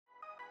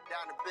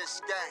Down the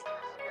Biscayne.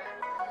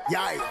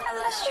 Yeah.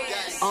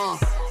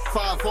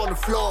 5 on the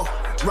floor,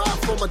 ride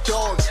for my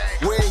dogs.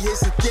 Where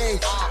here's the thing,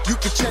 you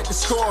can check the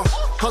score.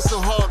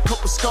 Hustle hard,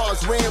 couple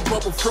scars, wearing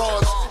bubble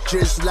frogs.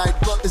 Just like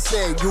Butler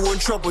said, you in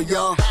trouble,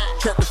 y'all.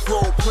 Kept the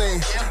floor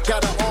playing,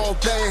 got it all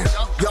banned.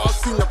 Y'all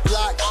seen the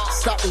block,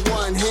 stop with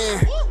one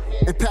hand.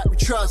 And Pat we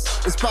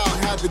trust, it's power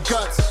have the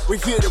guts. We're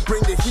here to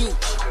bring the heat,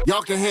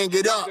 y'all can hang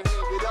it up.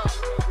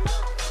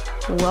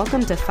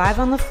 Welcome to 5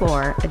 on the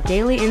Floor, a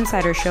daily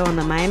insider show on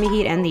the Miami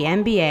Heat and the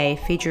NBA,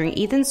 featuring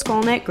Ethan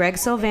Skolnick, Greg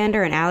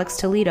Sylvander, and Alex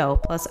Toledo,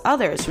 plus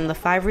others from the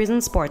 5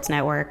 Reasons Sports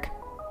Network.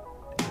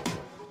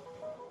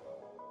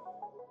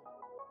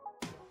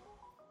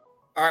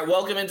 All right,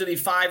 welcome into the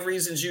 5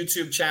 Reasons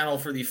YouTube channel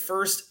for the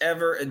first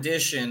ever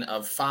edition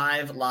of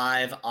 5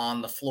 Live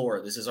on the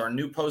Floor. This is our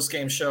new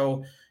post-game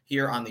show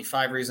here on the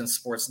 5 Reasons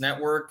Sports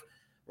Network.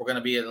 We're going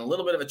to be in a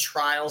little bit of a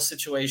trial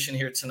situation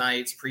here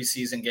tonight. It's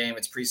preseason game.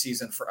 It's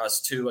preseason for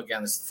us too.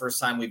 Again, this is the first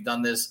time we've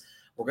done this.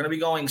 We're going to be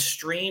going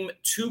stream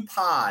to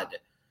pod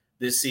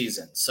this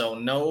season. So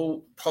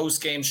no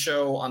post-game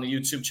show on the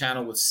YouTube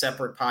channel with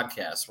separate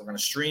podcasts. We're going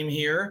to stream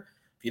here.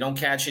 If you don't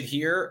catch it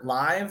here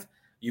live,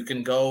 you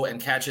can go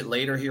and catch it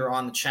later here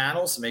on the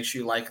channel. So make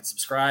sure you like and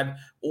subscribe,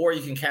 or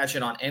you can catch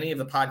it on any of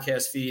the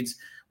podcast feeds,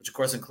 which of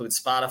course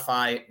includes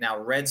Spotify, now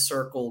Red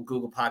Circle,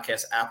 Google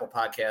Podcasts, Apple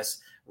Podcasts,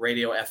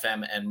 Radio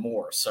FM, and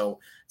more. So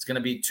it's going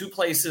to be 2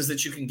 places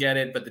that you can get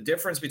it. But the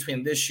difference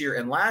between this year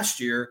and last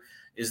year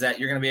is that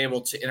you're going to be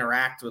able to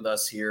interact with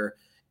us here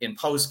in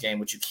post-game,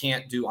 which you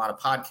can't do on a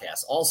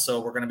podcast. Also,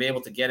 we're going to be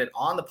able to get it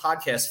on the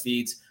podcast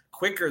feeds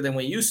quicker than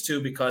we used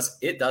to because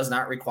it does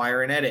not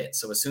require an edit.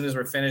 So as soon as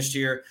we're finished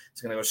here,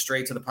 it's going to go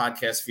straight to the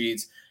podcast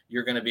feeds.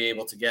 You're going to be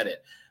able to get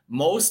it.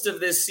 Most of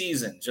this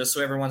season, just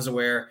so everyone's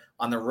aware,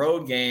 on the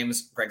road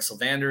games, Greg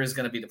Sylvander is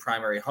going to be the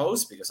primary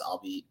host because on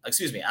the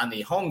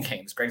home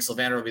games, Greg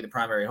Sylvander will be the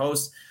primary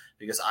host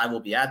because I will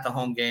be at the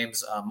home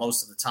games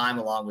most of the time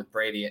along with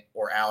Brady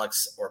or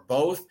Alex or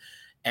both.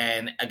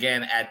 And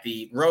again, at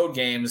the road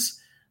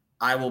games,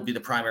 I will be the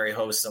primary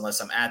host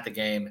unless I'm at the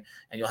game,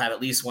 and you'll have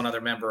at least one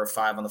other member of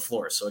 5 on the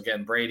Floor. So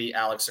again, Brady,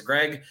 Alex, or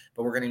Greg,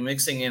 but we're going to be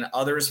mixing in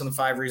others from the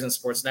 5 Reasons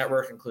Sports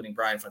Network, including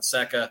Brian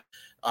Fonseca,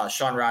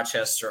 Sean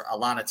Rochester,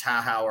 Alana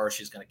Tahauer.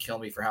 She's going to kill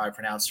me for how I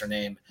pronounce her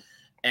name,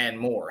 and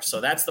more.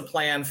 So that's the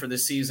plan for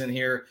this season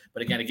here.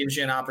 But again, it gives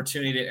you an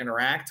opportunity to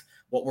interact.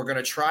 What we're going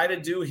to try to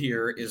do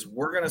here is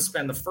we're going to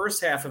spend the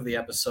first half of the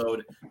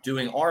episode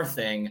doing our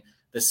thing.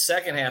 The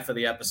second half of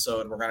the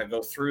episode, we're going to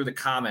go through the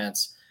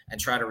comments and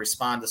try to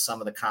respond to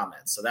some of the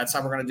comments. So that's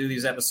how we're going to do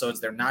these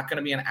episodes. They're not going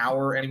to be an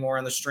hour anymore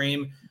on the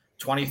stream,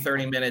 20,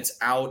 30 minutes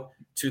out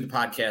to the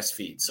podcast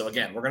feed. So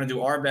again, we're going to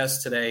do our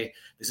best today.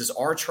 This is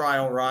our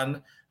trial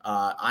run.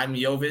 I'm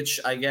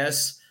Jovic, I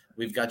guess.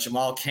 We've got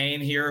Jamal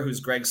Cain here, who's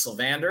Greg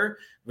Sylvander.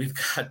 We've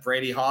got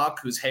Brady Hawk,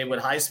 who's Haywood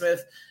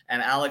Highsmith,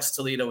 and Alex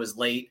Toledo is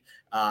late.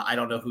 I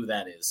don't know who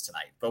that is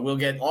tonight, but we'll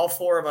get all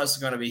 4 of us are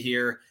going to be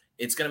here.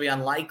 It's going to be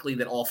unlikely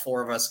that all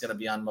 4 of us are going to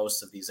be on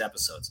most of these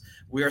episodes.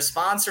 We are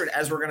sponsored,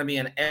 as we're going to be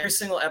in every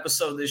single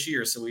episode this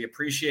year, so we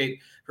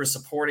appreciate her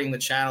supporting the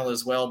channel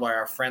as well, by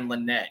our friend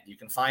Lynette. You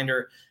can find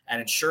her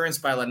at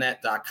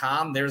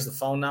insurancebylynette.com. There's the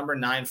phone number,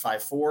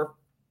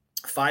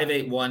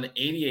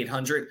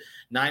 954-581-8800,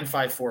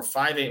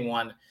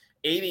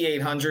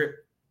 954-581-8800.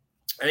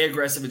 A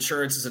Aggressive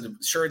Insurance is an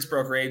insurance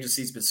broker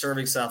agency that's been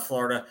serving South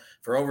Florida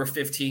for over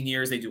 15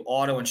 years. They do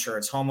auto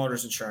insurance,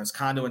 homeowners insurance,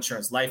 condo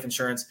insurance, life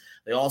insurance.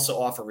 They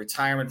also offer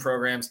retirement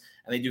programs,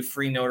 and they do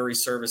free notary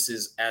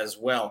services as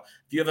well.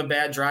 If you have a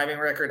bad driving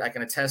record, I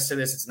can attest to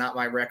this. It's not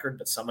my record,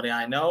 but somebody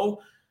I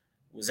know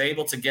was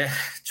able to get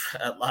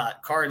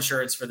car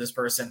insurance for this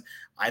person.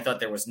 I thought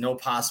there was no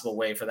possible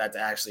way for that to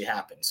actually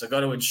happen. So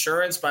go to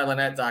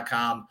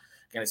insurancebylynette.com.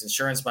 Again, it's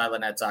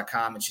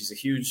insurancebylynette.com, and she's a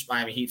huge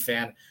Miami Heat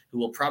fan who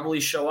will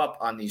probably show up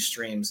on these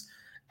streams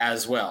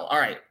as well. All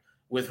right,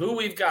 with who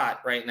we've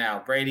got right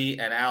now, Brady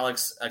and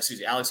Alex,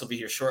 Alex will be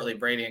here shortly,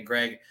 Brady and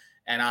Greg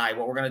and I.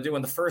 What we're going to do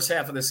in the first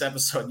half of this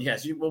episode,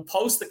 yes, you will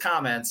post the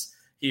comments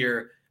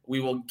here. We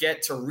will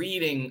get to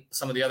reading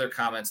some of the other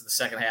comments in the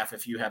second half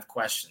if you have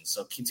questions.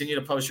 So continue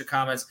to post your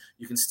comments.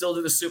 You can still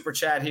do the super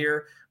chat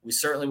here. We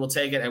certainly will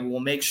take it, and we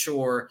will make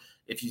sure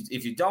if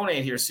you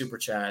donate here super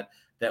chat,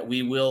 that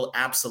we will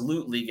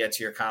absolutely get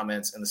to your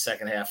comments in the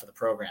second half of the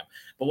program.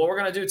 But what we're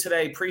going to do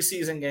today,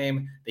 preseason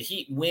game, the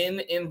Heat win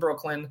in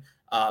Brooklyn,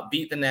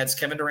 beat the Nets.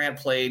 Kevin Durant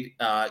played.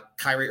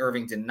 Kyrie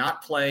Irving did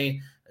not play.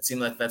 It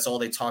seemed like that's all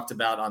they talked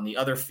about on the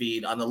other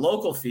feed. On the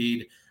local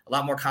feed, a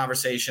lot more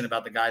conversation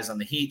about the guys on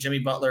the Heat. Jimmy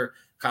Butler,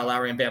 Kyle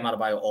Lowry, and Bam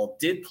Adebayo all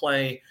did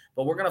play,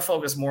 but we're going to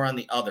focus more on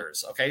the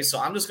others, okay? So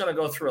I'm just going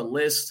to go through a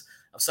list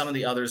of some of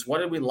the others. What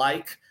did we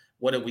like?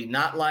 What did we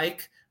not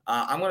like?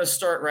 I'm going to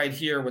start right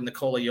here with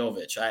Nikola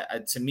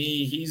Jovic. To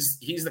me,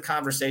 he's the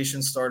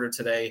conversation starter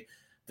today.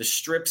 The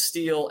strip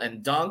steal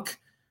and dunk,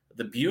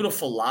 the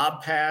beautiful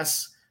lob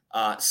pass,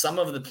 some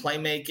of the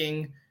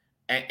playmaking,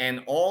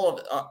 and all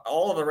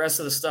of the rest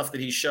of the stuff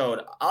that he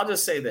showed. I'll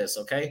just say this,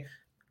 okay?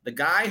 The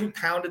guy who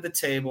pounded the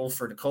table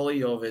for Nikola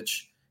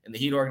Jovic in the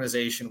Heat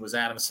organization was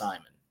Adam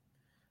Simon.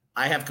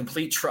 I have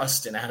complete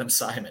trust in Adam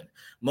Simon.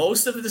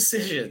 Most of the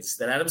decisions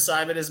that Adam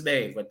Simon has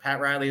made when Pat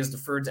Riley has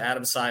deferred to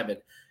Adam Simon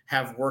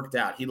have worked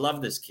out. He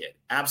loved this kid.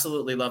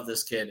 Absolutely loved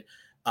this kid.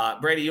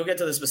 Brady, you'll get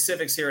to the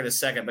specifics here in a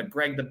second, but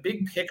Greg, the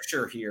big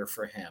picture here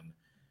for him,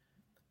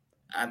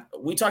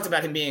 we talked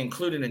about him being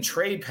included in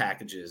trade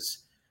packages.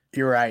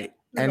 You're right.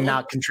 And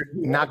not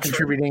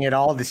contributing at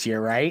all this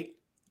year, right?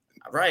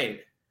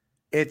 Right.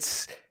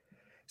 It's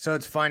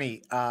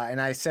funny.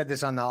 And I said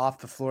this on the Off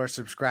the Floor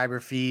subscriber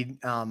feed.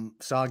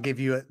 So I'll give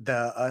you a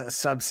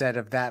subset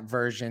of that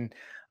version.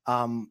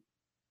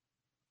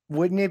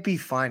 Wouldn't it be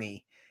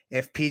funny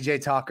if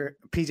PJ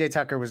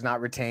Tucker was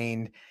not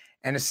retained,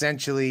 and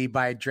essentially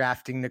by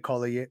drafting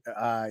Nikola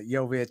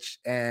Jovic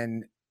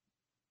and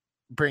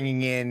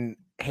bringing in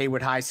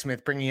Haywood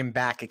Highsmith, bringing him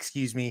back,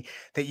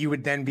 that you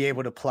would then be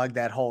able to plug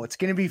that hole. It's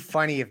going to be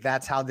funny if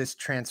that's how this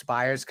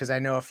transpires, because I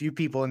know a few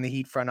people in the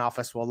Heat front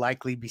office will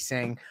likely be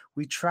saying,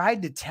 we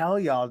tried to tell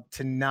y'all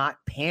to not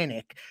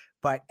panic.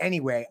 But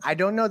anyway, I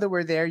don't know that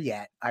we're there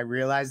yet. I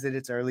realize that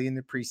it's early in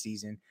the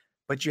preseason,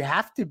 but you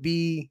have to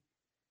be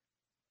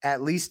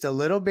at least a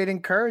little bit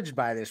encouraged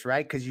by this,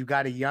 right? Because you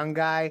got a young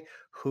guy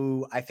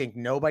who I think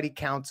nobody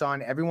counts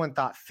on. Everyone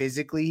thought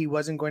physically he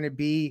wasn't going to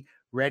be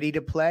ready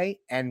to play.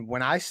 And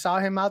when I saw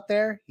him out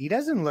there, he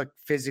doesn't look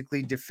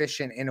physically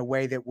deficient in a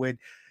way that would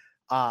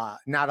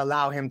not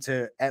allow him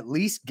to at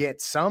least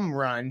get some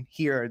run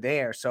here or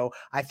there. So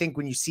I think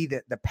when you see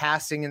the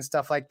passing and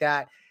stuff like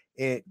that,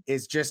 it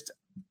is just,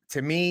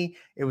 to me,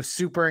 it was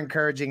super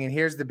encouraging. And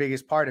here's the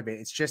biggest part of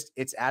it.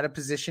 It's at a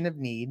position of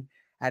need,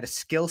 at a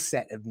skill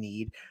set of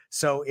need.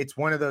 So it's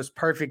one of those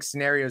perfect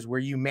scenarios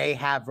where you may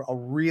have a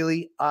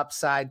really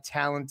upside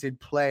talented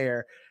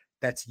player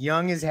that's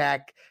young as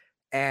heck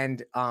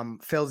and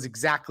fills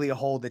exactly a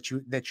hole that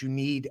you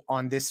need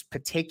on this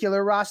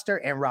particular roster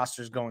and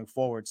rosters going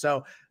forward.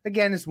 So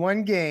again, it's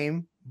one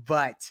game,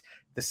 but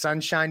the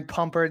sunshine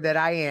pumper that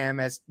I am,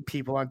 as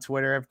people on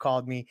Twitter have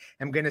called me,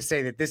 I'm going to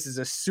say that this is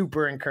a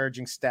super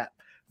encouraging step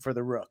for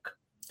the Rook.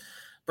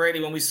 Brady,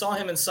 when we saw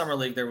him in Summer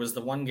League, there was the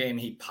one game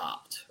he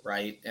popped,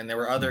 right? And there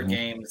were other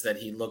games that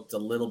he looked a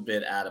little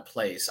bit out of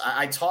place.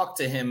 I talked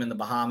to him in the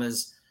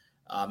Bahamas.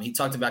 He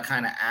talked about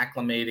kind of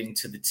acclimating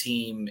to the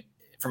team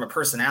from a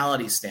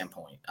personality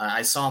standpoint.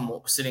 I saw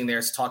him sitting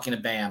there talking to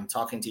Bam,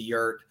 talking to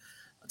Yurt,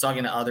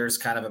 talking to others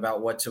kind of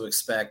about what to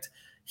expect.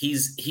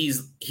 He's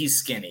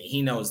skinny.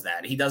 He knows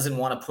that. He doesn't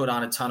want to put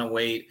on a ton of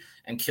weight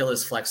and kill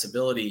his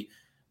flexibility,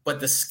 but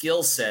the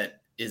skill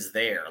set is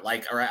there.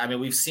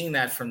 We've seen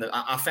that from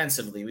the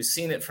offensively. We've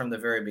seen it from the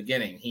very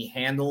beginning. He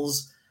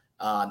handles,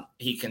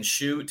 he can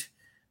shoot.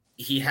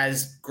 He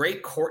has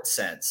great court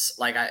sense.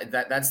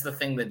 That's the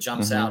thing that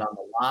jumps out on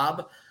the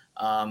lob.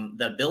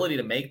 The ability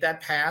to make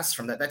that pass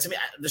from that to me,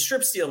 the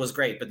strip steal was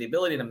great, but the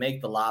ability to make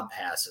the lob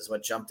pass is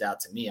what jumped out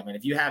to me. I mean,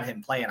 if you have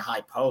him playing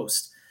high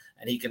post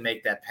and he can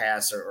make that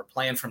pass or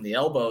playing from the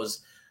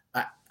elbows,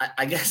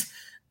 I guess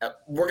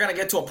we're going to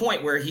get to a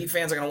point where Heat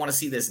fans are going to want to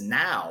see this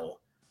now.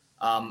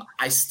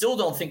 I still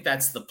don't think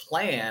that's the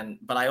plan,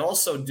 but I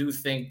also do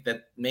think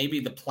that maybe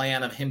the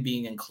plan of him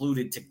being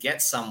included to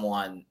get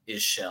someone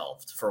is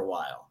shelved for a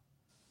while.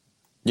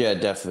 Yeah,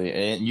 definitely.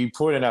 And you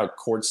pointed out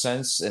court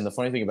sense. And the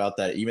funny thing about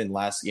that, even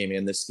last game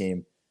and this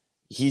game,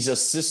 he's a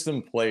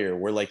system player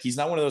where he's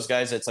not one of those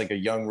guys that's like a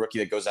young rookie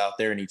that goes out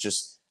there and he's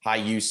just high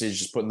usage,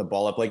 just putting the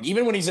ball up.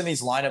 Even when he's in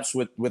these lineups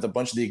with a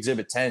bunch of the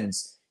exhibit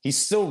 10s, he's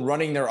still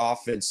running their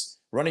offense,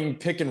 running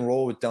pick and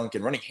roll with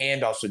Duncan, running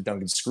handoffs with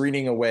Duncan,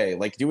 screening away,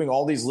 doing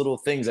all these little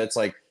things. That's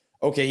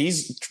okay,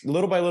 he's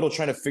little by little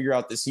trying to figure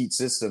out this Heat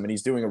system and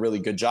he's doing a really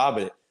good job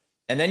at it.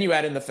 And then you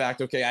add in the fact,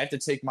 okay, I have to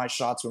take my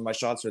shots when my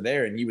shots are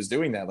there. And he was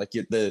doing that.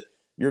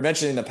 You're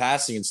mentioning the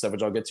passing and stuff,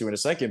 which I'll get to in a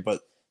second, but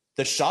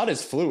the shot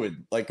is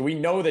fluid. We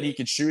know that he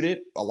could shoot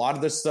it. A lot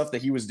of the stuff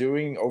that he was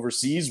doing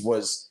overseas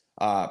was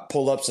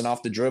pull-ups and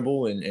off the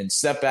dribble and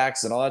step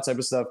backs and all that type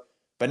of stuff.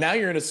 But now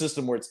you're in a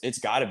system where it's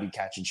got to be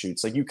catch and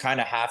shoots. You kind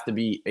of have to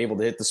be able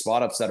to hit the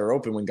spot ups that are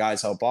open when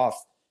guys help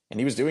off. And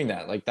he was doing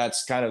that.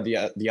 That's kind of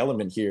the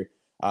element here.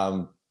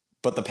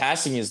 But the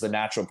passing is the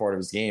natural part of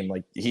his game.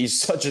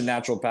 He's such a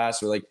natural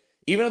passer.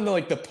 Even on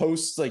the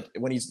posts,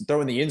 when he's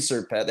throwing the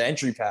the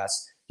entry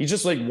pass, he's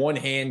just one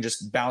hand,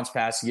 just bounce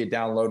passing it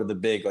down low to the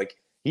big.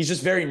 He's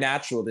just very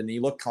natural. And he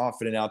looked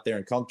confident out there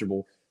and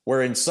comfortable.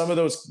 Where in some of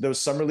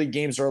those Summer League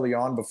games early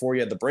on, before he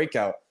had the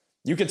breakout,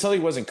 you could tell he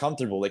wasn't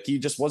comfortable. He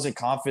just wasn't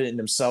confident in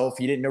himself.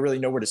 He didn't really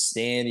know where to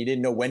stand. He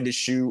didn't know when to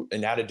shoot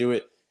and how to do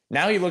it.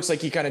 Now he looks like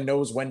he kind of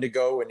knows when to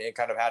go and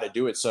kind of how to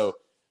do it. So,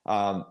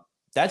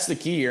 that's the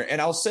key here. And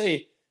I'll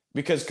say,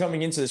 because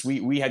coming into this,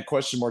 we had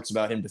question marks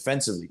about him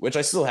defensively, which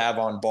I still have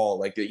on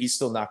ball. He's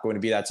still not going to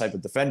be that type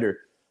of defender.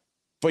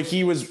 But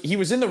he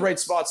was in the right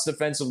spots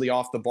defensively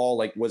off the ball,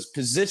 was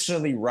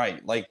positionally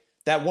right.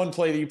 That one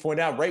play that you point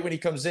out, right when he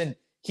comes in,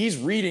 he's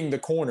reading the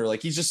corner.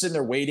 He's just sitting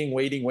there waiting.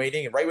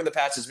 And right when the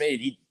pass is made,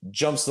 he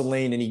jumps the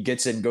lane and he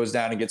gets it and goes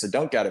down and gets a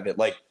dunk out of it.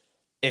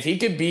 If he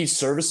could be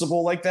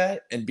serviceable like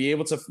that and be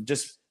able to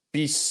just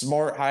be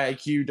smart, high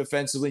IQ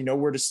defensively, know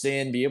where to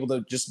stand, be able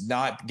to just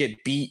not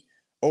get beat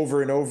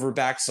over and over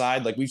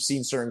backside, like we've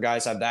seen certain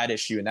guys have that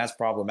issue, and that's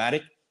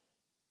problematic,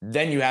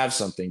 then you have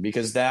something,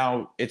 because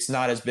now it's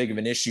not as big of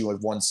an issue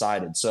with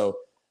one-sided. So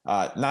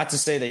not to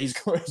say that he's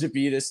going to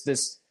be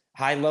this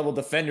high-level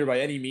defender by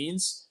any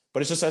means,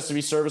 but it just has to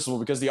be serviceable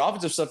because the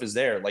offensive stuff is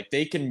there. Like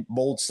they can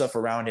mold stuff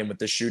around him with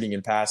the shooting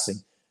and passing.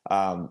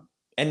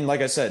 And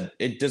like I said,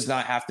 it does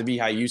not have to be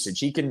high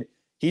usage.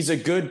 He's a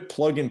good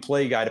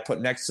plug-and-play guy to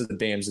put next to the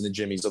Bams and the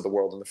Jimmies of the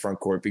world in the front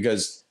court,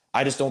 because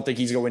I just don't think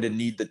he's going to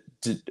need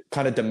to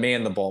kind of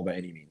demand the ball by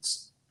any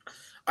means.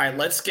 All right,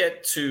 let's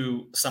get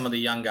to some of the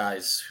young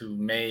guys who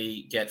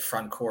may get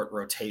front court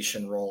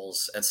rotation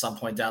roles at some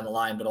point down the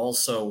line, but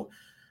also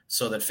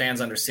so that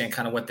fans understand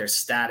kind of what their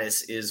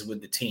status is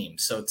with the team.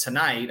 So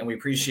tonight, and we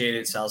appreciate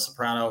it, Sal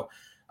Soprano,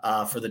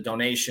 for the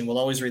donation. We'll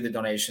always read the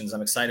donations.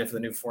 I'm excited for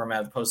the new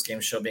format of the post-game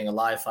show being a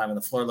live Five on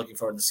the Floor. Looking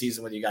forward to the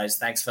season with you guys.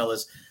 Thanks,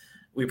 fellas.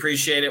 We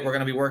appreciate it. We're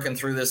going to be working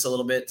through this a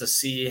little bit to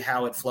see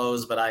how it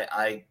flows, but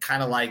I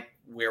kind of like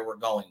where we're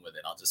going with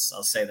it. I'll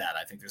say that.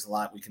 I think there's a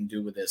lot we can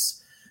do with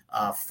this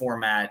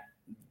format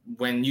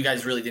when you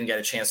guys really didn't get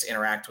a chance to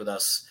interact with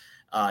us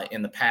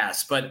in the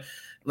past. But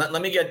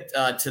let me get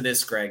to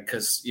this, Greg,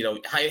 because,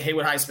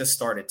 Haywood Highsmith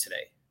started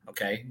today.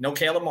 Okay. No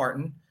Caleb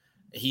Martin.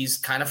 He's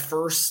kind of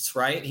first,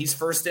 right? He's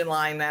first in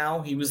line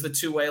now. He was the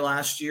two-way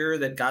last year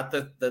that got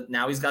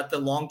now he's got the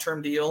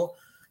long-term deal.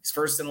 He's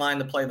first in line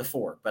to play the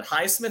four. But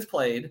Highsmith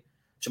played,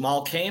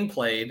 Jamal Cain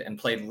played and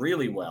played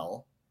really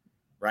well.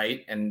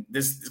 Right. And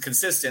this is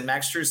consistent.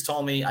 Max Strus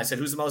told me, I said,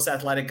 who's the most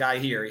athletic guy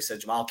here? He said,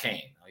 Jamal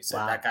Cain. He said,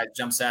 wow. That guy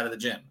jumps out of the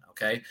gym.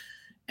 Okay.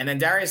 And then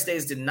Darius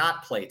Days did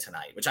not play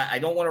tonight, which I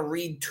don't want to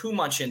read too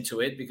much into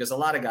it because a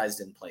lot of guys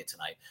didn't play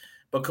tonight.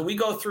 But could we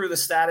go through the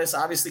status?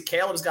 Obviously,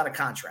 Caleb's got a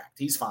contract.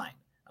 He's fine.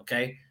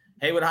 Okay.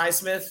 Haywood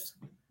Highsmith,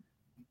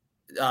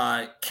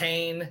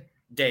 Cain,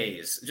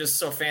 Days, just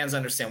so fans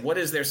understand what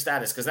is their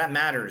status, because that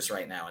matters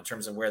right now in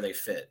terms of where they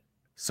fit.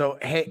 So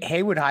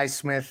Haywood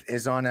Highsmith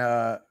is on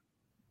a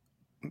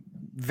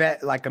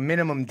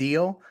minimum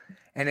deal,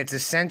 and it's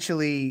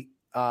essentially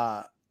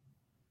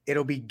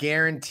it'll be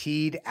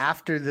guaranteed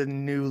after the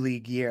new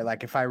league year.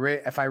 Like if I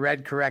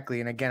read correctly,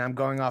 and again, I'm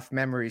going off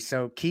memory,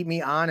 so keep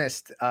me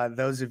honest,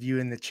 those of you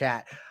in the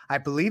chat. I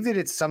believe that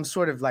it's some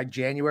sort of like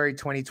January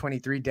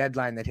 2023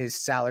 deadline that his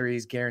salary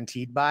is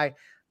guaranteed by.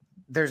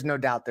 There's no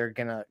doubt they're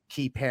gonna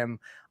keep him,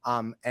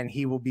 and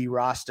he will be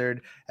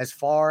rostered. As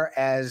far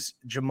as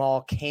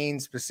Jamal Cain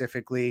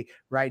specifically,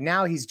 right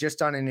now he's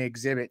just on an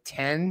Exhibit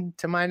 10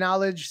 to my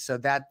knowledge. So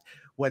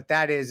what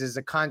that is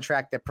a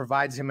contract that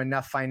provides him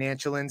enough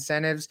financial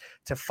incentives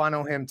to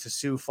funnel him to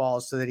Sioux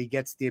Falls so that he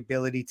gets the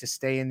ability to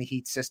stay in the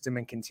Heat system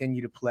and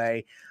continue to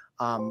play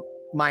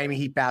Miami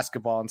Heat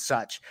basketball and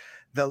such.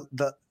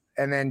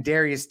 And then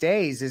Darius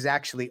Days is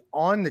actually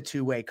on the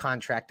two-way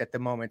contract at the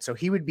moment. So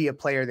he would be a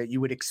player that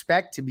you would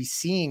expect to be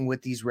seeing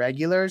with these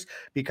regulars,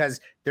 because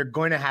they're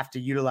going to have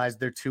to utilize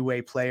their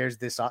two-way players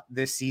this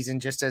season,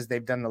 just as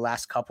they've done the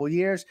last couple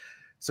years.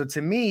 So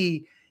to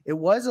me, it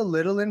was a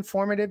little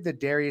informative that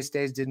Darius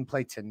Days didn't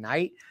play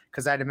tonight,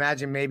 because I'd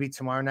imagine maybe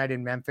tomorrow night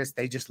in Memphis,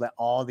 they just let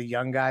all the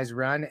young guys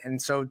run. And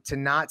so to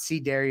not see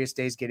Darius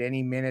Days get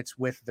any minutes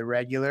with the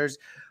regulars,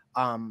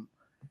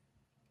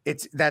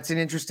 that's an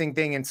interesting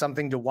thing and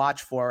something to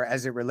watch for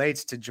as it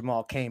relates to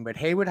Jamal Cain. But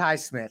Haywood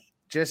Highsmith,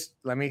 just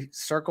let me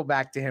circle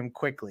back to him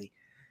quickly.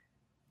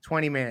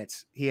 20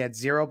 minutes. He had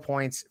 0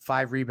 points,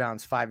 5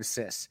 rebounds, 5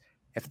 assists.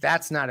 If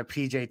that's not a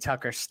PJ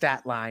Tucker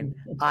stat line,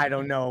 I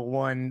don't know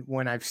one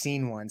when I've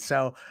seen one.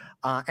 So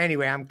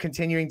anyway, I'm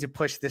continuing to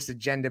push this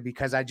agenda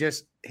because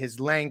his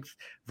length,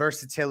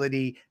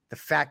 versatility, the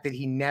fact that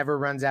he never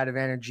runs out of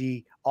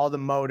energy, all the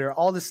motor,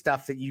 all the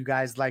stuff that you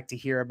guys like to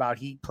hear about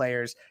Heat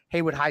players.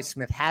 Haywood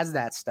Highsmith has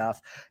that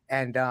stuff.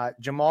 And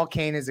Jamal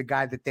Cain is a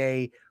guy that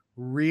they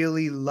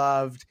really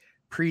loved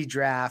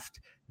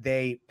pre-draft.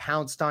 They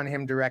pounced on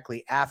him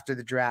directly after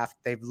the draft.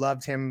 They've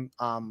loved him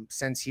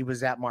since he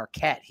was at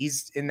Marquette.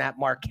 He's in that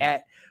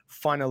Marquette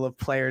funnel of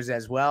players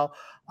as well.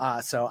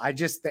 So I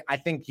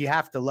think you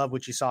have to love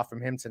what you saw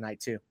from him tonight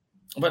too.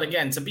 But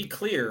again, to be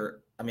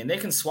clear, I mean, they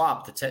can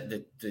swap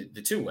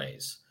the two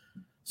ways.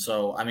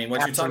 So, I mean,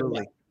 what Absolutely. You're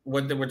talking about,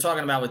 what we're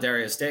talking about with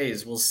Darius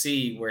Days, we'll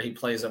see where he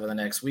plays over the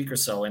next week or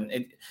so.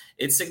 And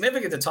it's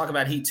significant to talk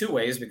about Heat two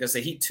ways because the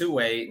Heat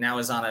two-way now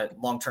is on a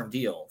long-term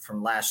deal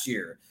from last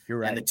year. You're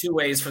right. And the two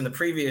ways from the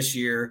previous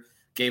year,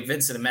 Gabe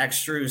Vincent and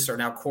Max Strus, are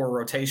now core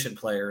rotation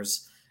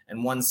players,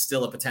 and one's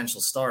still a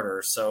potential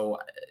starter. So,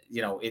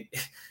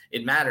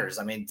 it matters.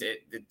 I mean,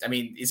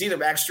 it's either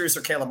Max Strus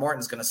or Caleb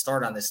Martin's going to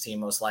start on this team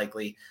most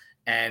likely.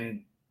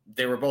 And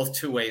they were both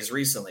two ways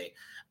recently.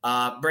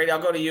 Brady,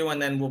 I'll go to you,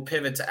 and then we'll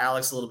pivot to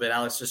Alex a little bit.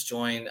 Alex just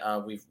joined.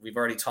 We've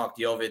already talked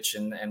Jovic,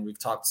 and we've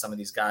talked to some of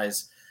these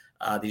guys,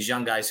 these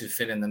young guys who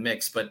fit in the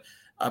mix. But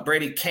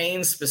Brady,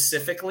 Cain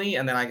specifically,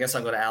 and then I guess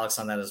I'll go to Alex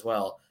on that as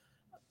well.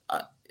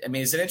 I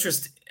mean,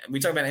 we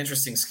talk about an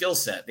interesting skill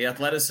set. The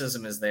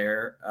athleticism is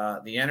there.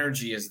 The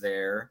energy is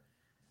there.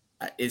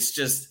 It's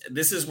just,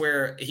 this is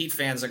where Heat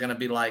fans are going to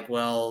be like,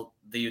 well,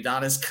 the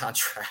Udonis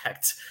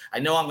contract. I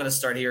know I'm going to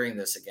start hearing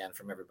this again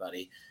from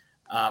everybody.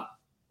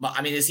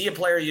 I mean, is he a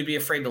player you'd be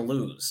afraid to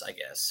lose, I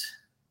guess?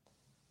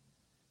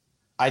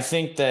 I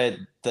think that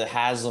the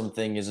Haslam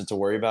thing isn't to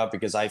worry about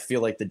because I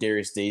feel like the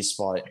Darius Days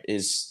spot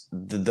is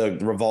the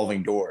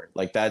revolving door.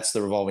 Like, that's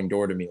the revolving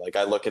door to me. Like,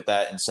 I look at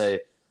that and say,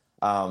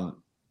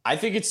 I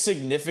think it's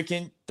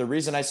significant. The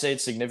reason I say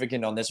it's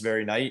significant on this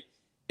very night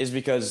is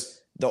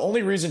because the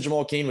only reason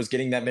Jamal Cain was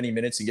getting that many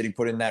minutes and getting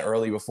put in that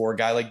early before a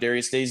guy like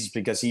Darius Days is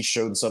because he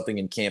showed something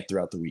in camp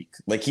throughout the week.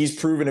 Like, he's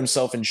proven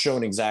himself and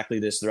shown exactly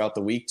this throughout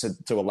the week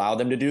to allow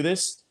them to do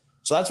this.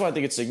 So that's why I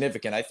think it's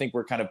significant. I think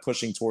we're kind of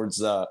pushing towards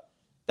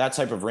that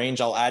type of range.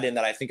 I'll add in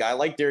that I think I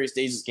like Darius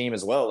Days' game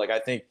as well. Like, I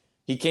think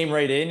he came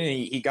right in and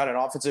he got an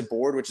offensive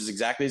board, which is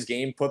exactly his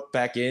game, put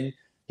back in.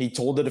 He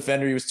told the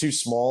defender he was too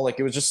small. Like,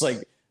 it was just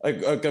like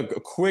a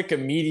quick,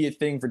 immediate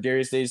thing for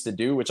Darius Days to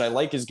do, which I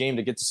like his game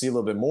to get to see a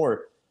little bit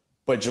more.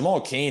 But Jamal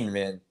Cain,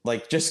 man,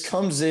 like, just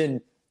comes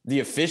in the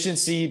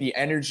efficiency, the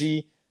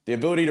energy, the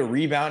ability to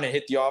rebound and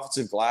hit the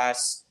offensive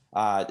glass,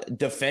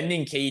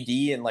 defending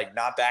KD and, like,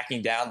 not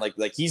backing down.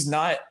 Like he's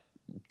not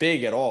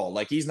big at all.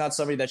 Like, he's not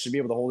somebody that should be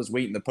able to hold his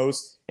weight in the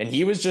post. And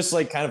he was just,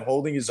 like, kind of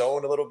holding his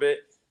own a little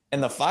bit.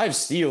 And the 5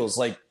 steals,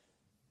 like,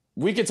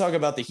 we could talk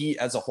about the Heat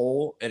as a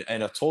whole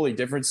in a totally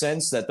different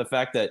sense, that the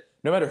fact that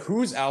no matter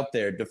who's out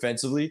there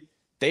defensively,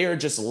 they are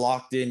just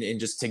locked in and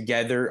just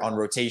together on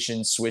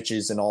rotation,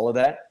 switches, and all of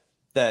that.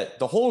 That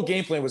the whole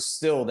game plan was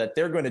still that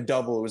they're going to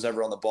double who's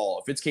ever on the ball.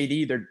 If it's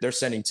KD, they're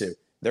sending 2.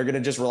 They're going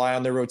to just rely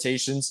on their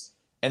rotations.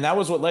 And that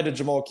was what led to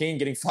Jamal Cain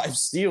getting 5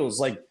 steals.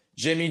 Like,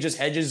 Jimmy just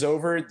hedges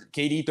over,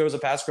 KD throws a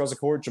pass across the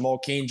court, Jamal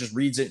Cain just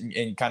reads it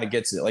and kind of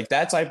gets it. Like,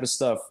 that type of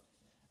stuff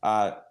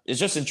is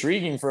just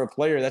intriguing for a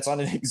player that's on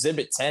an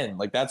exhibit 10.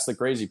 Like, that's the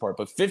crazy part.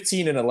 But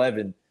 15 and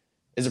 11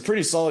 is a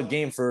pretty solid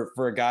game for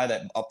a guy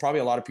that probably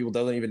a lot of people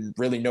don't even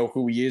really know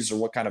who he is or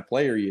what kind of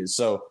player he is.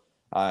 So,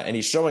 and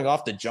he's showing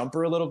off the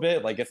jumper a little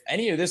bit. Like, if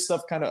any of this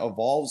stuff kind of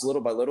evolves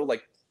little by little,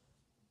 like,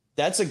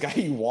 that's a guy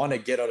you want to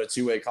get on a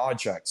 2-way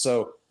contract.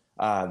 So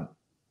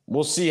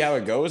we'll see how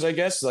it goes, I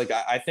guess. Like,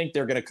 I think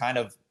they're going to kind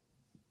of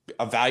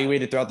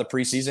evaluate it throughout the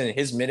preseason, and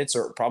his minutes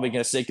are probably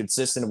going to stay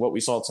consistent with what we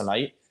saw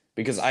tonight,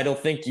 because I don't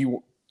think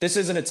this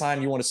isn't a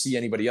time you want to see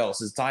anybody else.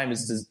 His time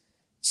is to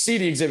see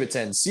the exhibit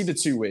 10, see the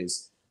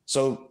 2-ways.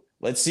 So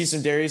let's see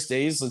some Darius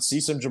Days. Let's see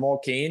some Jamal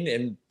Cain.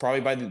 And probably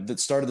by the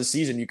start of the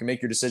season, you can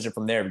make your decision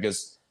from there,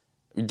 because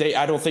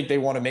I don't think they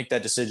want to make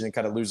that decision and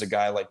kind of lose a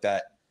guy like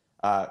that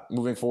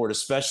moving forward,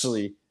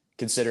 especially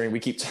considering we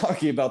keep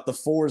talking about the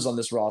 4s on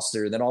this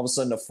roster. And then all of a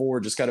sudden a 4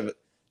 just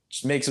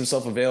makes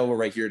himself available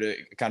right here to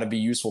kind of be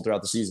useful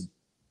throughout the season.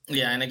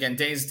 Yeah, and again,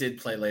 Days did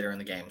play later in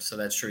the game, so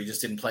that's true. He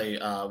just didn't play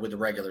with the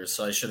regulars,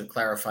 so I should have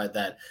clarified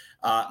that.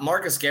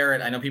 Marcus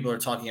Garrett, I know people are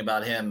talking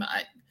about him.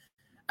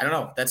 I don't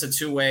know. That's a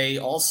 2-way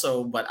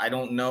also, but I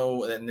don't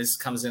know. And this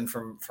comes in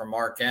from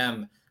Mark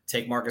M.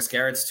 Take Marcus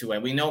Garrett's 2-way.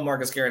 We know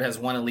Marcus Garrett has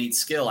one elite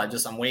skill.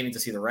 I'm waiting to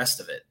see the rest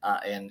of it.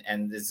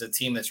 And it's a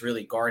team that's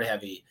really guard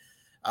heavy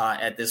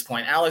at this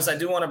point. Alex, I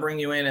do want to bring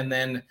you in, and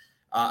then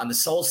on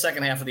the whole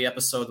second half of the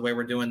episode, the way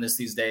we're doing this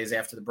these days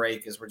after the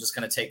break is we're just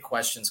going to take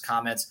questions,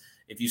 comments.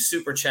 If you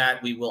super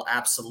chat, we will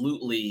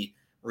absolutely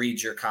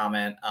read your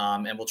comment,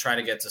 and we'll try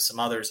to get to some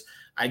others.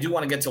 I do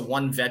want to get to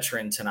one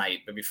veteran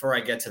tonight, but before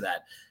I get to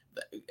that,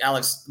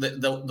 Alex,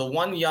 the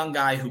one young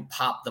guy who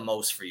popped the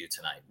most for you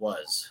tonight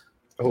was?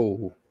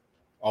 Oh,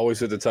 always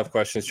with the tough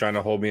questions, trying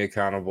to hold me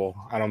accountable.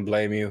 I don't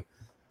blame you.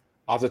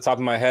 Off the top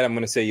of my head, I'm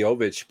going to say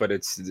Jovic, but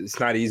it's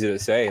not easy to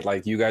say.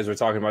 Like, you guys were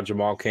talking about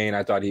Jamal Cain.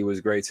 I thought he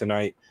was great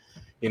tonight,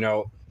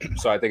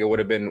 so I think it would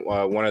have been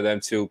one of them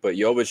too. But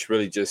Jovic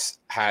really just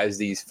has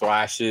these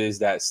flashes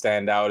that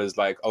stand out as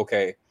like,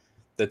 okay,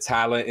 the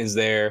talent is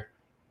there.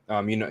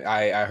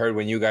 I heard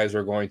when you guys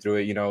were going through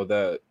it,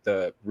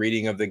 the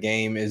reading of the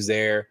game is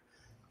there,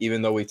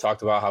 even though we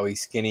talked about how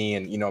he's skinny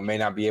and, may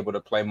not be able to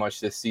play much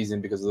this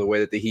season because of the way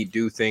that the Heat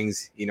do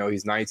things.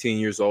 He's 19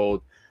 years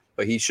old,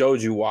 but he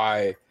showed you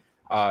why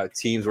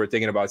teams were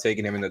thinking about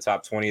taking him in the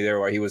top 20 there,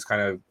 where he was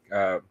kind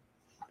of,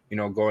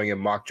 going in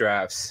mock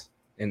drafts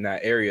in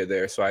that area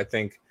there. So I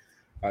think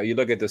you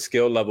look at the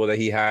skill level that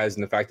he has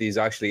and the fact that he's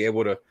actually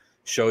able to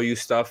show you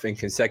stuff in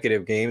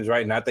consecutive games,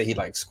 right? Not that he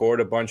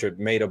scored a bunch or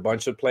made a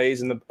bunch of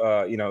plays in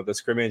the the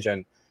scrimmage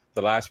and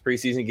the last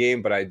preseason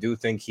game, but I do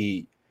think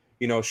he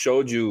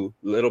showed you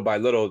little by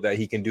little that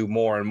he can do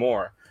more and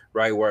more,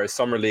 right? Whereas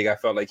Summer League, I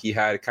felt like he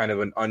had kind of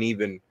an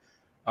uneven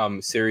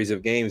series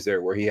of games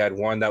there, where he had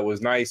one that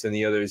was nice and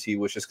the others he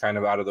was just kind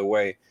of out of the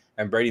way.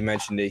 And Brady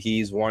mentioned it.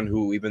 He's one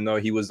who, even though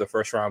he was the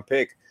first round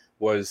pick,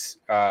 was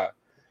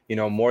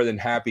more than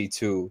happy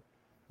to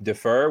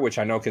defer, which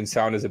I know can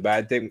sound as a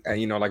bad thing,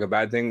 like a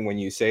bad thing when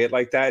you say it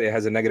like that. It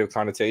has a negative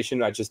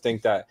connotation. I just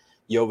think that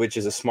Jovic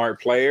is a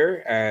smart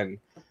player, and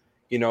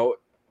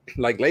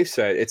like Leif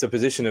said, it's a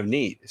position of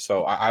need.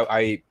 So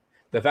I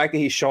the fact that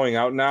he's showing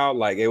out now,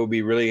 it would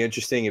be really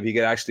interesting if he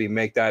could actually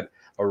make that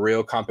a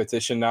real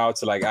competition now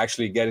to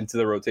actually get into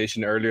the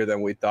rotation earlier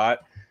than we thought.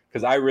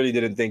 Because I really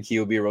didn't think he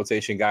would be a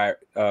rotation guy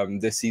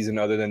this season,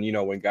 other than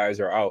when guys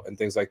are out and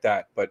things like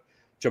that. But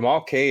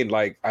Jamal Cain,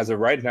 as of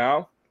right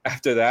now,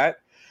 after that,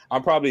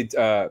 I'm probably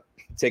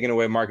taking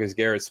away Marcus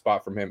Garrett's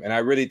spot from him. And I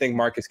really think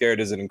Marcus Garrett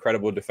is an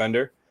incredible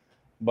defender.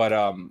 But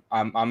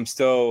I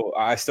still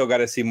got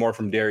to see more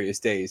from Darius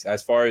Days.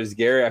 As far as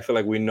Garrett, I feel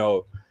like we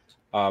know,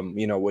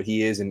 what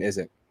he is and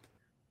isn't.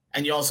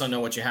 And you also know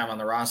what you have on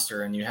the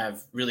roster, and you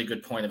have really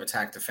good point of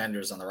attack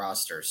defenders on the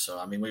roster. So,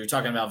 I mean, when you're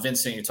talking about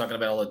Vincent, you're talking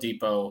about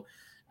Oladipo.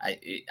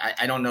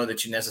 I don't know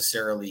that you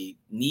necessarily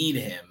need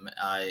him.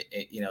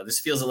 This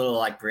feels a little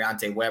like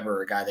Briante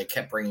Weber, a guy they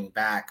kept bringing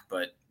back,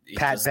 but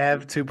Pat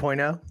Bev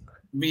 2.0.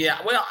 Yeah,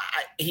 well,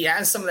 he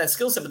has some of that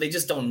skill set, but they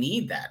just don't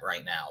need that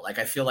right now. Like,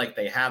 I feel like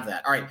they have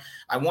that. All right,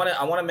 I want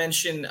to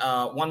mention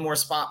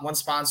one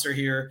sponsor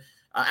here.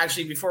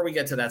 Actually, before we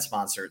get to that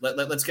sponsor,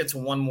 let's get to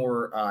one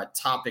more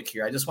topic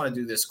here. I just want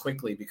to do this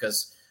quickly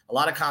because a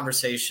lot of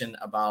conversation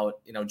about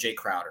Jay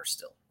Crowder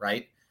still,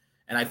 right?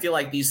 And I feel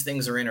like these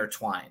things are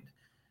intertwined.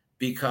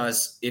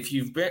 Because if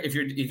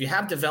you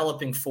have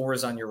developing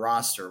fours on your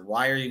roster,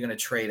 why are you going to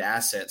trade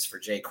assets for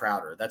Jay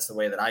Crowder? That's the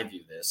way that I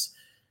view this.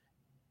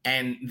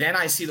 And then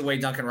I see the way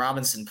Duncan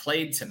Robinson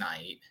played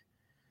tonight,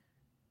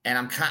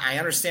 and I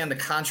understand the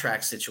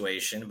contract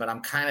situation, but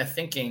I'm kind of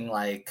thinking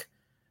like,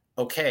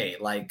 okay,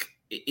 like,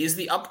 is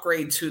the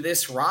upgrade to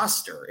this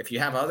roster, if you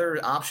have other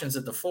options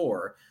at the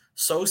four,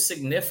 so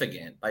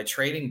significant by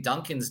trading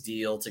Duncan's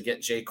deal to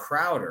get Jay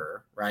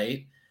Crowder,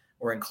 right?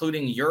 Or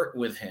including Yurt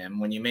with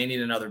him when you may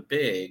need another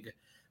big,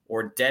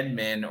 or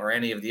Dedmon or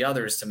any of the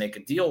others to make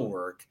a deal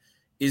work,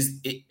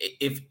 is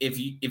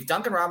if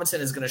Duncan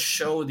Robinson is going to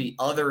show the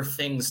other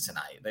things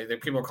tonight.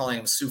 People are calling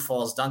him Sioux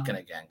Falls Duncan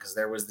again because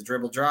there was the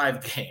dribble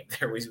drive game.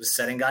 There he was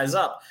setting guys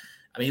up.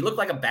 I mean, he looked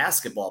like a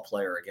basketball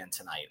player again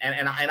tonight.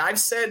 And I've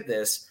said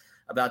this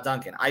about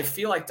Duncan. I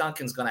feel like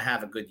Duncan's going to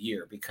have a good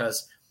year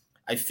because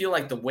I feel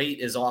like the weight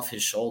is off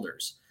his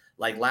shoulders.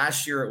 Like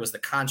last year, it was the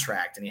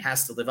contract, and he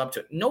has to live up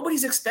to it.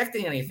 Nobody's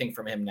expecting anything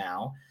from him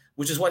now,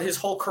 which is what his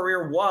whole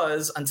career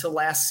was until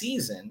last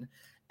season.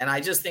 And I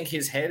just think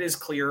his head is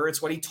clearer.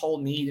 It's what he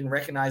told me. He didn't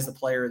recognize the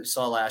player that he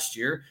saw last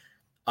year.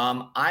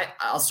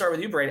 I'll start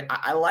with you, Brady.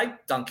 I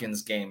like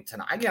Duncan's game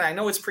tonight. Again, I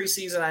know it's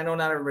preseason. I know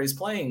not everybody's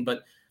playing,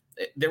 but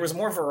there was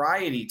more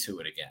variety to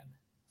it again.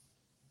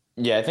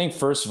 Yeah, I think,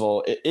 first of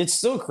all, it's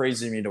still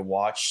crazy to me to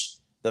watch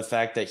the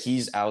fact that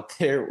he's out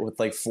there with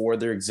like 4 of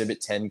their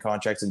Exhibit 10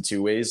 contracts in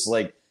 2 ways.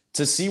 Like,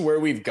 to see where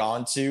we've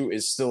gone to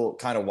is still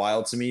kind of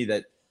wild to me.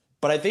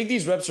 But I think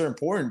these reps are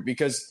important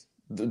because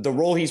the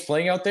role he's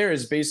playing out there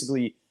is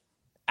basically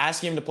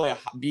asking him to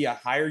be a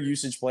higher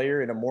usage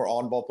player and a more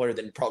on-ball player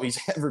than probably he's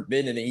ever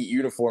been in a Heat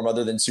uniform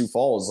other than Sioux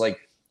Falls.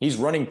 Like, he's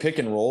running pick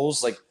and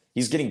rolls. Like,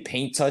 he's getting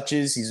paint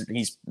touches.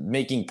 He's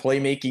making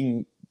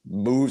playmaking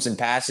moves and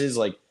passes.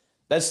 Like,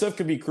 that stuff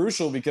could be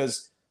crucial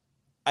because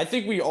I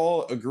think we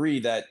all agree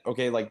that,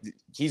 okay, like,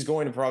 he's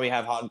going to probably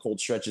have hot and cold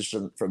stretches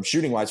from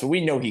shooting wise, but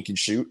we know he can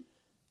shoot.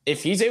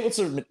 If he's able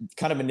to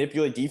kind of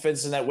manipulate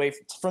defense in that way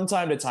from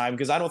time to time,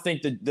 because I don't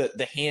think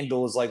the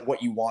handle is like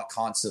what you want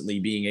constantly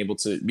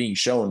being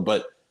shown,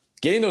 but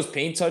getting those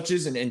paint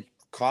touches and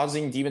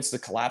causing defense to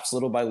collapse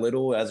little by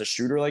little as a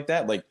shooter like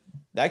that, like,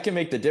 that can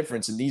make the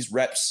difference. And these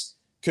reps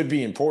could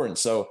be important.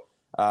 So,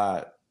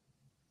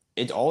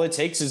 all it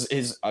takes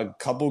is a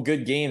couple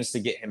good games to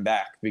get him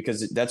back,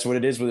 because that's what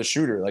it is with a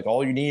shooter. Like,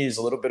 all you need is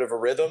a little bit of a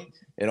rhythm,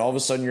 and all of a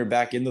sudden you're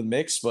back in the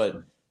mix.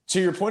 But to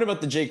your point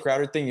about the Jay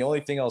Crowder thing, the only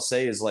thing I'll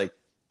say is, like,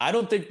 I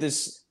don't think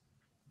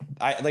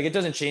it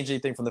doesn't change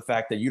anything from the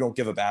fact that you don't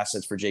give up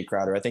assets for Jay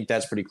Crowder. I think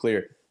that's pretty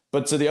clear.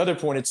 But to the other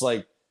point, it's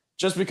like,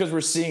 just because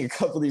we're seeing a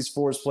couple of these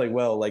fours play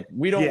well, like,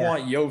 we don't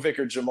want Jovic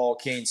or Jamal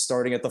Cain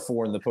starting at the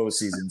 4 in the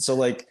postseason. So,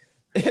 like,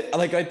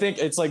 I think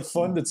it's like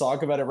fun to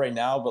talk about it right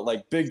now, but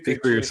like, big picture.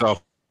 Speak for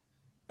yourself.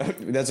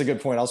 That's a good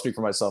point. I'll speak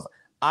for myself.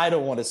 I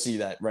don't want to see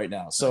that right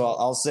now. So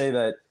I'll say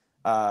that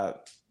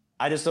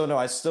I just don't know.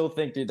 I still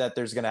think that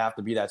there's going to have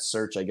to be that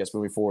search, I guess,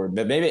 moving forward.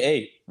 But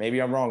maybe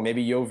I'm wrong.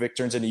 Maybe Jovic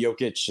turns into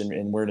Jokic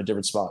and we're in a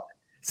different spot.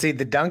 See,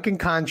 the Duncan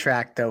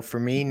contract, though, for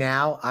me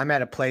now, I'm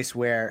at a place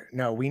where,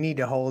 no, we need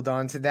to hold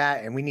on to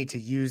that, and we need to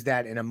use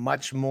that in a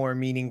much more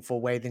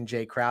meaningful way than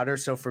Jay Crowder.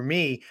 So for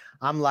me,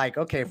 I'm like,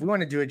 okay, if we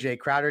want to do a Jay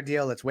Crowder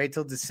deal, let's wait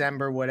till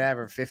December,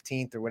 whatever,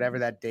 15th or whatever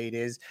that date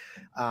is,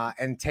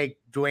 and take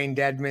Dwayne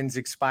Dedmon's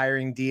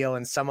expiring deal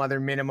and some other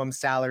minimum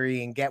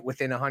salary and get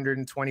within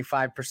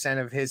 125%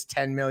 of his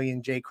 10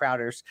 million Jay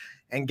Crowders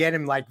and get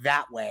him like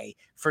that way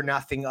for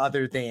nothing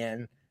other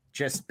than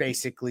just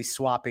basically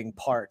swapping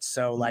parts.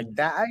 So like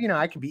that,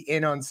 I could be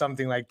in on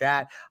something like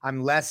that.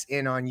 I'm less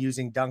in on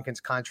using Duncan's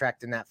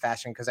contract in that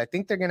fashion because I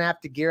think they're going to have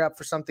to gear up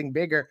for something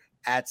bigger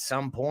at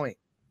some point.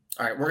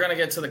 All right, we're going to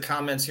get to the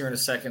comments here in a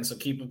second, so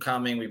keep them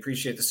coming. We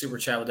appreciate the super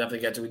chat. We'll definitely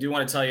get to. We do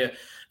want to tell you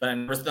that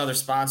another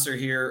sponsor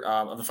here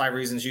of the 5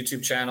 Reasons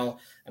YouTube channel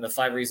and the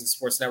 5 Reasons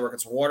Sports Network.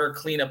 It's Water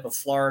Cleanup of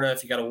Florida.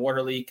 If you got a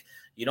water leak,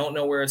 you don't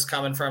know where it's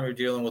coming from, you're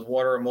dealing with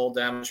water or mold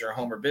damage in your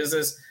home or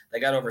business, they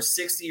got over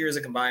 60 years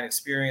of combined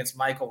experience.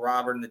 Michael,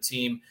 Robert, and the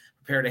team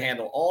prepared to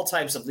handle all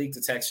types of leak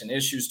detection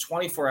issues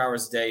 24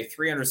 hours a day,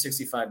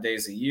 365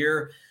 days a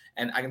year.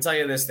 And I can tell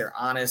you this, they're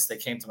honest. They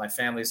came to my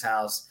family's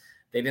house.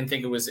 They didn't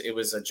think it was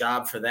a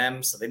job for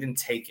them, so they didn't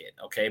take it.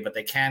 Okay, but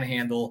they can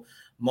handle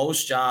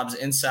most jobs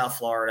in South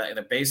Florida.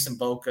 They're based in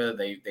Boca.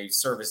 They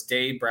service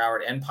Dade,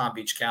 Broward, and Palm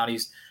Beach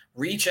counties.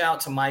 Reach out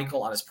to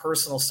Michael on his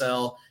personal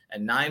cell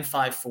at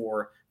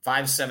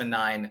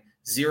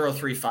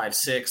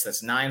 954-579-0356.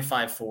 That's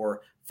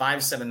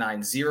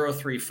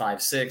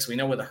 954-579-0356. We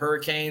know with the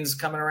hurricanes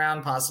coming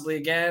around, possibly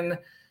again,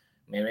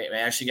 may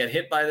actually get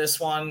hit by this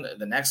one,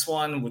 the next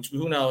one, which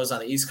who knows, on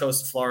the East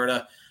Coast of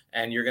Florida,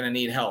 and you're going to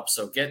need help.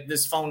 So get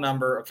this phone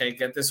number, okay?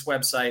 Get this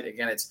website.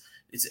 Again, it's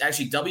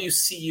actually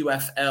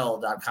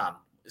WCUFL.com.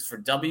 It's for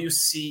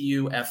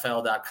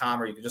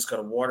WCUFL.com, or you can just go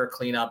to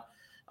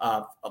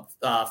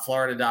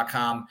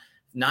watercleanup.florida.com,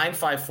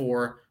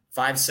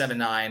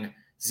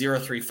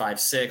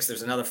 954-579-0356.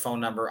 There's another phone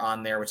number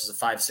on there, which is a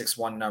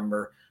 561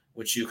 number,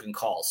 which you can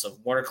call. So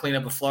Water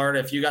Cleanup of Florida,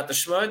 if you got the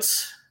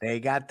schmutz, they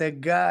got the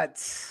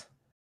guts.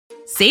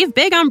 Save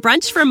big on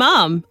brunch for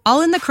mom,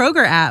 all in the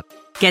Kroger app.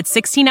 Get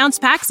 16-ounce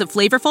packs of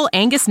flavorful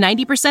Angus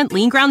 90%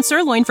 lean ground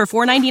sirloin for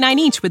 $4.99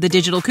 each with a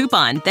digital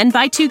coupon. Then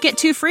buy 2, get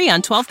 2 free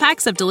on 12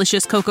 packs of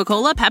delicious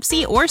Coca-Cola,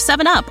 Pepsi, or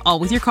 7-Up, all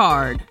with your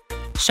card.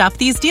 Shop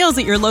these deals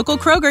at your local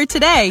Kroger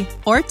today,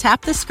 or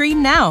tap the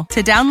screen now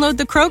to download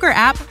the Kroger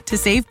app to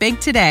save big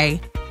today.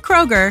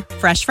 Kroger,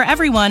 fresh for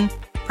everyone.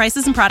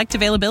 Prices and product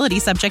availability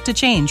subject to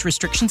change.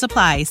 Restrictions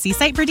apply. See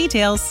site for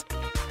details.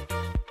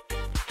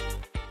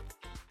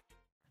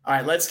 All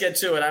right, let's get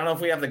to it. I don't know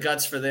if we have the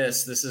guts for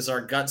this. This is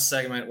our guts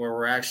segment where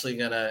we're actually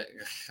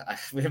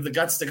we have the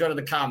guts to go to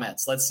the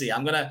comments. Let's see.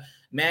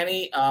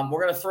 Manny,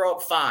 we're going to throw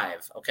up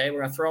 5, okay?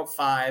 We're going to throw up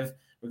 5.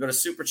 We go to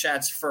Super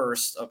Chats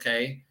first,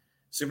 okay?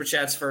 Super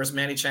Chats first.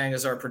 Manny Chang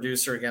is our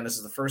producer. Again, this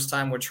is the first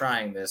time we're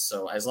trying this.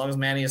 So as long as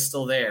Manny is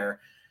still there,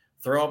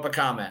 throw up a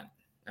comment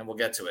and we'll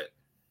get to it.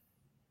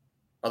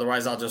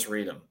 Otherwise, I'll just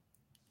read them.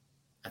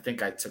 I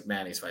think I took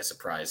Manny's by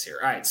surprise here.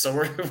 All right, so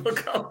we'll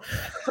go.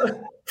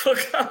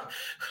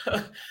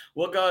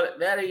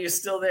 Manny, you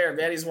still there?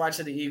 Manny's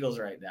watching the Eagles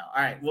right now.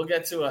 All right, we'll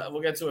get to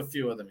a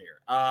few of them here.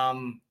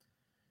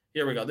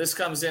 Here we go. This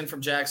comes in from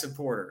Jackson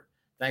Porter.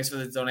 Thanks for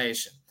the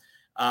donation.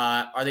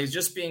 Are they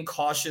just being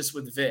cautious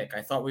with Vic?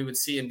 I thought we would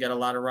see him get a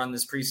lot of run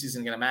this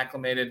preseason, get him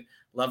acclimated.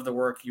 Love the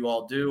work you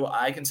all do.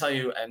 I can tell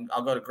you, and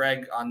I'll go to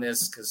Greg on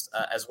this because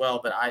as well.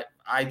 But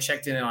I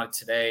checked in on it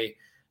today.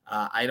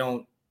 I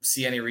don't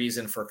see any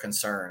reason for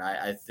concern.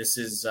 This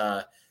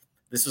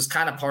was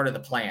kind of part of the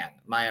plan.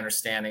 My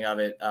understanding of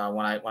it,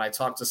 when I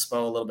talked to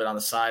Spo a little bit on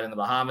the side in the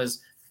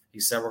Bahamas, he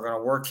said we're going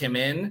to work him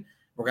in,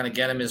 we're going to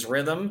get him his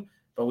rhythm,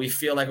 but we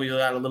feel like we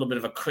got a little bit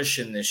of a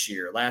cushion this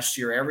year. Last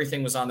year,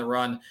 everything was on the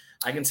run.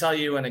 I can tell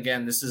you, and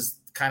again, this is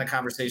the kind of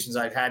conversations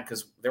I've had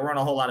because there weren't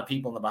a whole lot of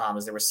people in the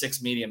Bahamas. There were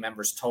 6 media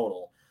members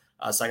total,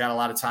 so I got a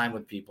lot of time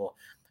with people.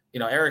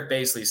 Eric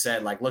basically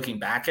said, like, looking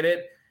back at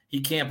it, he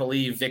can't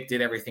believe Vic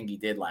did everything he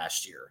did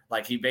last year.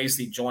 Like, he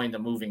basically joined a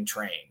moving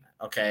train,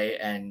 okay?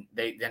 And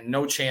they had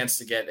no chance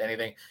to get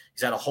anything.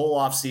 He's had a whole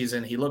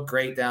offseason. He looked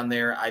great down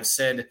there. I've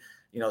said,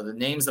 the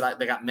names that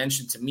got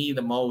mentioned to me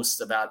the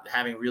most about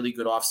having really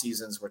good off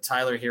seasons were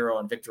Tyler Hero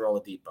and Victor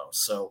Oladipo.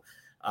 So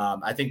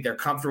I think they're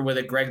comfortable with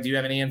it. Greg, do you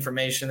have any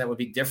information that would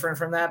be different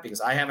from that?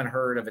 Because I haven't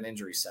heard of an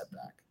injury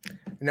setback.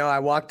 No, I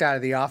walked out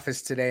of the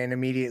office today and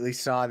immediately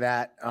saw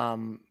that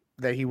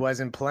he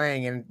wasn't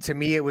playing. And to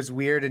me, it was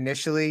weird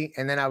initially.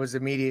 And then I was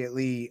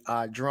immediately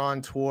drawn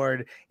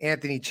toward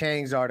Anthony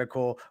Chang's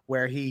article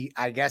where he,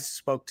 I guess,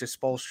 spoke to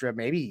Spoelstra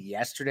maybe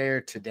yesterday or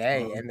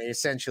today. And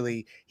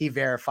he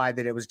verified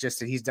that it was just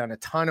that he's done a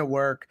ton of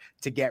work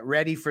to get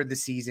ready for the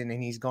season.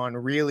 And he's gone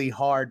really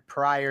hard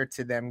prior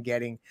to them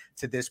getting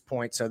to this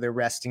point. So they're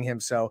resting him.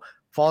 So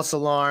false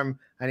alarm.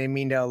 I didn't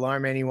mean to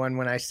alarm anyone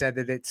when I said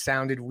that it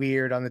sounded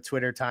weird on the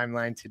Twitter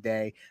timeline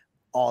today.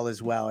 All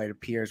is well, it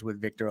appears, with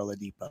Victor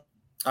Oladipo.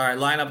 All right,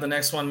 line up the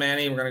next one,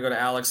 Manny. We're going to go to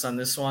Alex on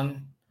this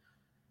one.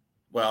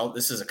 Well,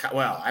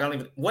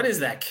 what is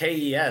that?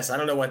 KES? I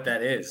don't know what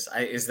that is.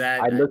 I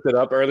looked it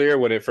up earlier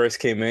when it first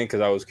came in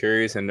because I was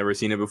curious and never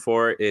seen it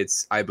before.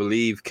 It's, I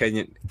believe,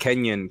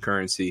 Kenyan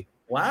currency.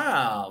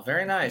 Wow,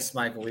 very nice,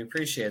 Michael. We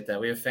appreciate that.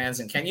 We have fans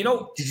in Kenya.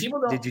 Did you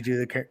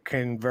do the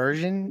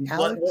conversion,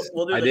 Alex?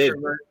 We'll do the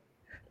conversion.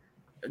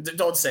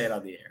 Don't say it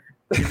on the air.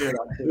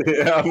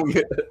 Yeah,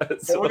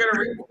 so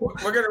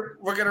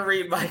we're gonna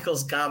read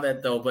Michael's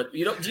comment though. But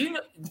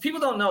people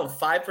don't know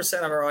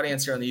 5% of our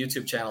audience here on the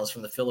YouTube channel is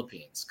from the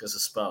Philippines because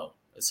of Spo.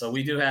 So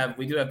we do have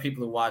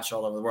people who watch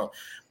all over the world.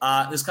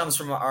 This comes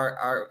from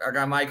our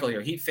guy Michael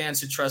here. Heat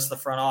fans who trust the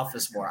front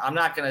office more. I'm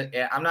not gonna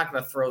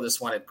throw this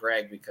one at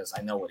Greg because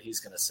I know what he's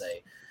gonna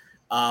say.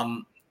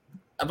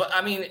 But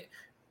I mean,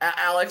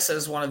 Alex,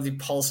 as one of the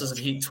pulses of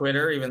Heat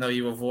Twitter, even though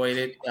you avoid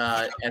it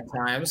at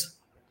times.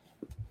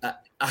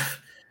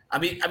 I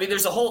mean,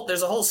 there's a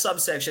whole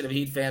subsection of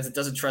Heat fans that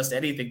doesn't trust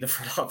anything the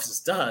front office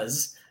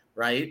does,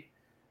 right?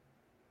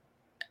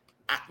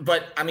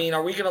 But I mean,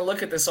 are we going to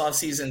look at this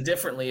offseason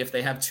differently if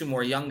they have 2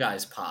 more young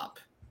guys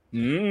pop?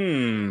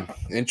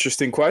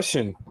 Interesting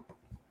question.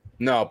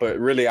 No, but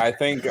really, I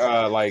think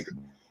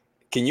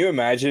can you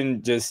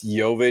imagine just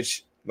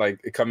Jovic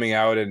like coming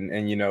out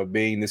and you know,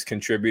 being this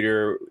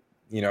contributor,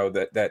 you know,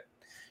 that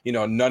you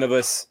know, none of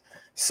us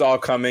saw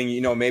coming.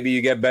 You know, maybe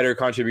you get better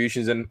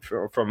contributions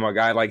from a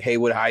guy like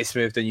Haywood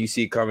Highsmith than you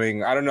see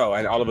coming. I don't know.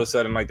 And all of a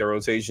sudden, like, the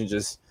rotation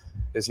just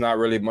it's not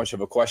really much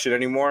of a question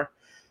anymore.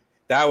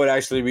 That would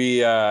actually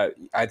be, I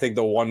think,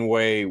 the one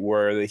way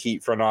where the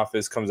Heat front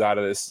office comes out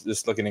of this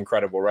just looking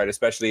incredible, right?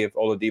 Especially if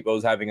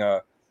Oladipo's having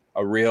a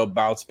real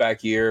bounce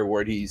back year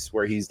where he's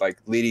like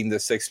leading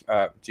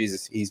the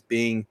he's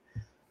being,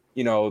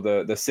 you know,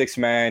 the sixth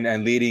man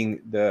and leading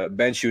the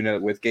bench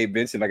unit with Gabe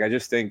Vincent. Like, I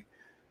just think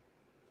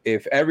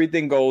if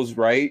everything goes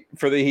right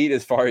for the Heat,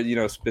 as far as, you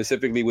know,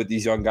 specifically with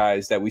these young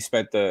guys that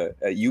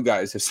you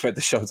guys have spent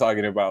the show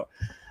talking about,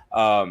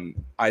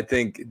 I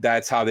think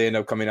that's how they end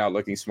up coming out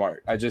looking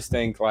smart. I just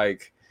think,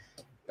 like,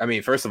 I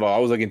mean, first of all, I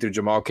was looking through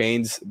Jamal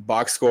Cain's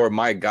box score.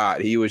 My God,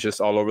 he was just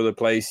all over the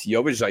place.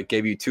 Jovic, like,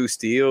 gave you 2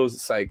 steals.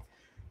 It's like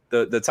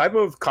the type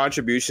of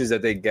contributions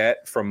that they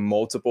get from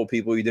multiple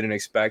people you didn't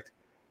expect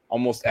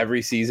almost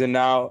every season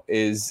now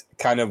is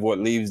kind of what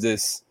leaves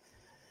this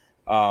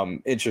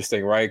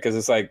interesting, right? Because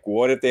it's like,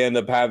 what if they end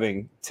up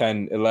having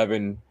 10,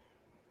 11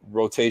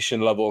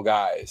 rotation level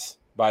guys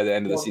by the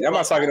end of the season? I'm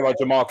not talking about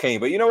Jamal Cain,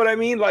 but you know what I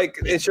mean? Like,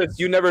 it's just,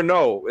 you never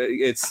know.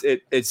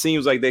 It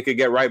seems like they could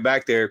get right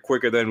back there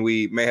quicker than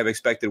we may have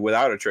expected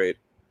without a trade.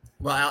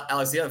 Well,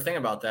 Alex, the other thing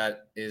about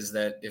that is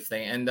that if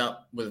they end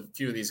up with a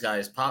few of these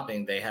guys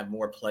popping, they have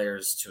more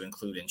players to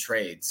include in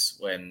trades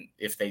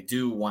if they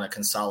do want to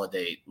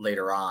consolidate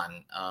later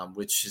on,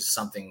 which is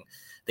something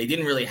they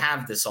didn't really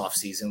have this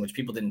offseason, which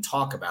people didn't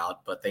talk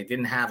about, but they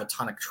didn't have a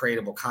ton of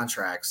tradable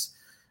contracts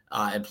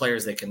and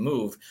players they can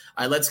move.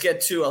 All right, let's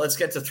get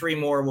to 3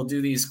 more. We'll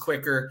do these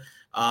quicker.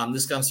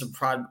 This comes from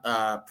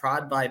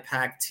Prod by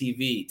Pack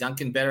TV.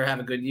 Duncan better have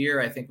a good year.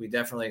 I think we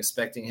definitely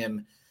expecting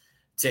him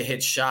to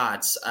hit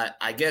shots.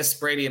 I guess,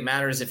 Brady, it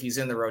matters if he's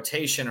in the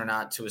rotation or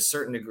not to a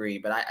certain degree,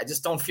 but I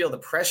just don't feel the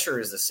pressure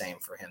is the same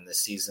for him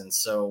this season.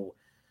 So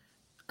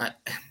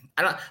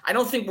I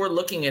don't think we're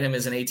looking at him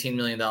as an $18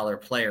 million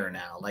player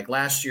now. Like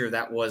last year,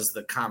 that was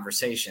the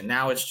conversation.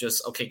 Now it's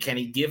just, okay, can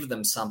he give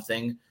them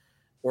something?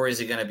 Or is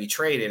he going to be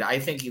traded? I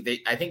think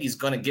he's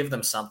going to give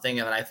them something,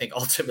 and then I think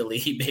ultimately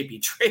he may be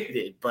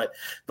traded. But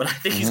I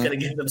think he's going to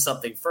give them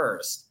something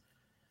first.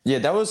 Yeah,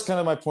 that was kind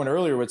of my point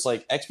earlier. Where it's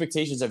like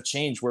expectations have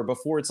changed. Where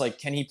before it's like,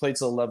 can he play to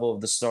the level of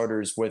the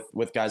starters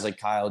with guys like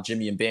Kyle,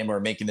 Jimmy, and Bam are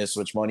making this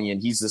much money,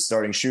 and he's the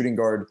starting shooting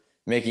guard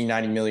making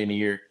 $90 million a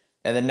year.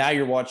 And then now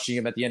you're watching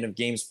him at the end of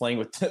games playing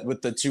with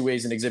the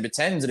 2-ways and Exhibit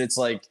 10s, and it's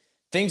like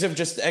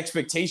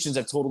expectations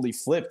have totally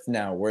flipped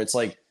now. Where it's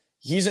like,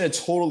 he's in a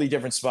totally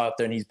different spot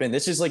than he's been.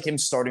 This is like him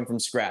starting from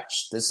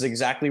scratch. This is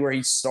exactly where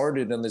he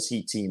started on this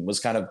Heat team, was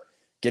kind of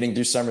getting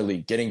through Summer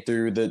League, getting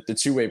through the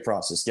 2-way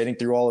process, getting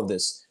through all of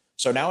this.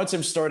 So now it's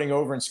him starting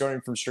over and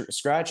starting from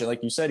scratch. And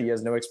like you said, he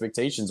has no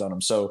expectations on him.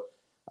 So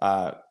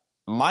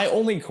my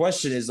only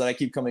question is that I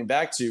keep coming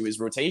back to is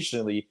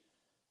rotationally,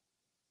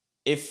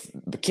 if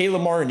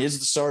Caleb Martin is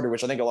the starter,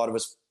 which I think a lot of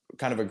us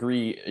kind of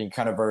agree and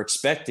kind of are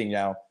expecting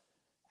now,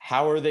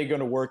 how are they going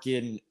to work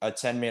in a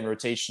 10-man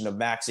rotation of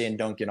Max and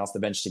Duncan off the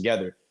bench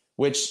together?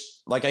 Which,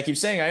 like I keep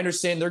saying, I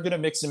understand they're going to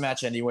mix and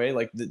match anyway.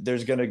 Like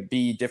there's going to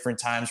be different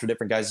times for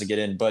different guys to get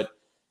in, but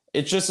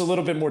it's just a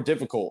little bit more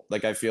difficult,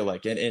 like I feel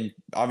like. And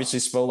obviously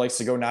Spo likes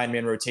to go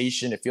 9-man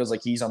rotation. It feels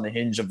like he's on the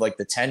hinge of like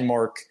the 10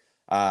 mark.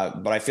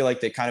 But I feel like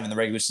they kind of in the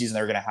regular season,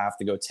 they're going to have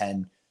to go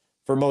 10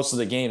 for most of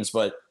the games.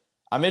 But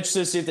I'm interested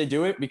to see if they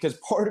do it, because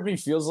part of me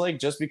feels like,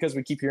 just because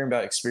we keep hearing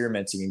about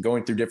experimenting and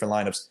going through different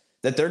lineups,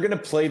 that they're going to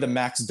play the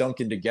Max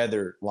Duncan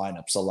together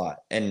lineups a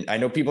lot. And I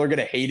know people are going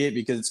to hate it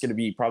because it's going to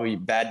be probably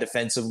bad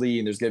defensively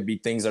and there's going to be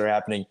things that are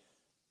happening.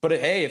 But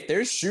hey, if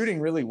they're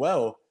shooting really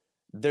well,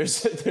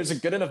 there's a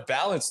good enough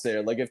balance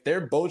there. Like if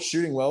they're both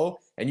shooting well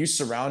and you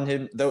surround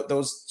him,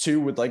 those two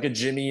with like a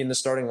Jimmy in the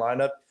starting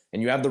lineup,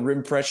 and you have the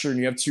rim pressure and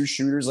you have 2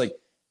 shooters, like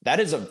that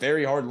is a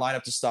very hard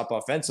lineup to stop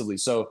offensively.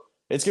 So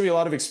it's going to be a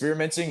lot of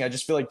experimenting. I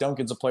just feel like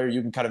Duncan's a player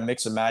you can kind of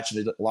mix and match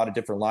in a lot of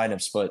different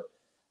lineups. But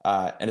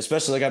and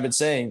especially like I've been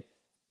saying,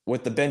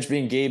 with the bench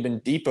being Gabe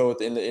and Depot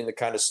in the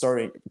kind of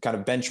starting kind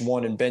of bench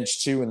 1 and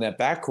bench 2 in that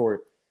backcourt,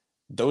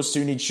 those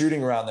 2 need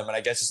shooting around them. And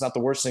I guess it's not the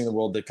worst thing in the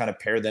world to kind of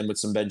pair them with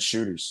some bench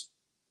shooters.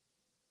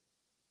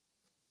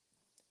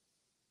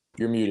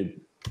 You're muted.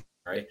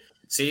 All right.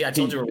 See, I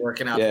told you we're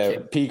working out. Yeah,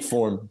 peak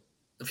form.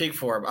 The peak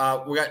form.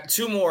 We got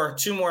two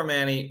more,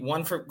 Manny.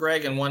 One for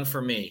Greg and one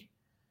for me.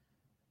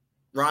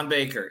 Ron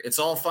Baker. It's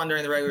all fun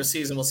during the regular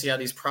season. We'll see how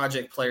these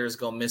project players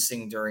go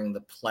missing during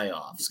the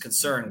playoffs.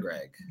 Concern,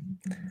 Greg.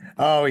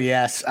 Oh,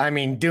 yes. I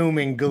mean, doom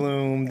and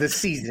gloom. The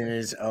season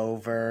is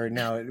over.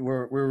 No,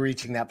 we're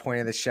reaching that point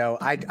of the show.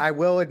 I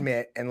will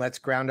admit, and let's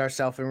ground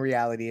ourselves in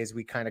reality as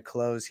we kind of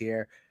close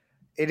here.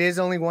 It is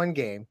only one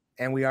game,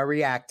 and we are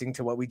reacting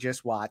to what we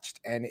just watched.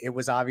 And it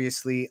was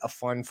obviously a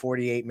fun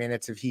 48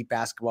 minutes of Heat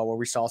basketball where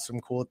we saw some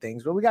cool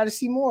things, but we got to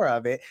see more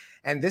of it.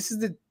 And this is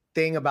the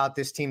thing about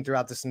this team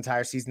throughout this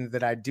entire season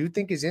that I do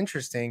think is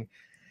interesting,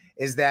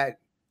 is that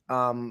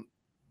the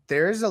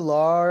there is a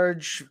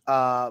large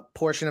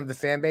portion of the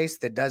fan base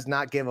that does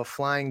not give a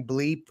flying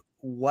bleep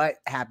what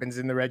happens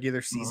in the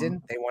regular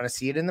season. They want to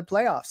see it in the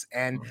playoffs.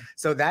 And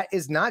so that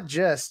is not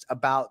just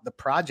about the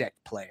project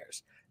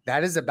players.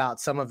 That is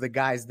about some of the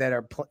guys that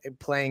are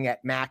playing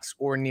at max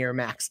or near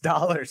max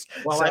dollars.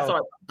 Well,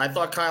 so, I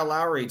thought Kyle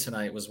Lowry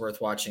tonight was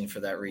worth watching for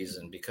that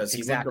reason, because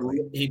he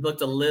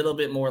looked a little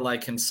bit more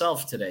like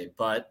himself today.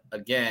 But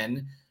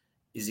again,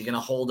 is he going to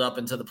hold up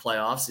into the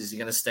playoffs? Is he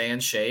going to stay in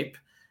shape?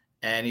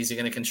 And is he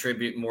going to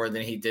contribute more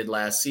than he did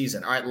last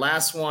season? All right,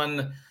 last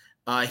one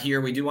here.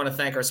 We do want to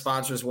thank our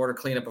sponsors, Water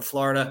Cleanup of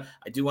Florida.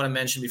 I do want to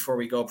mention before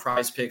we go,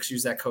 Prize Picks,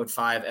 use that code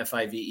 5,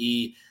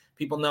 FIVE.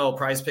 People know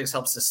Prize Picks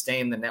helps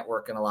sustain the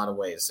network in a lot of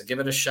ways. So give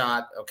it a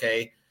shot,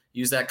 okay?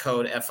 Use that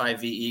code FIVE,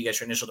 get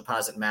your initial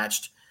deposit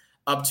matched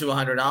up to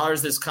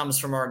 $100. This comes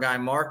from our guy,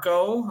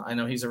 Marco. I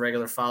know he's a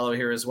regular follower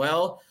here as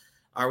well.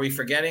 Are we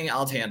forgetting?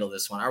 I'll handle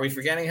this one. Are we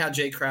forgetting how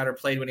Jay Crowder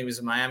played when he was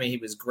in Miami? He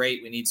was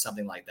great. We need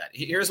something like that.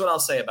 Here's what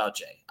I'll say about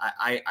Jay.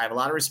 I have a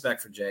lot of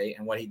respect for Jay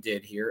and what he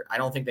did here. I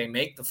don't think they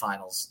make the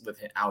finals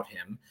without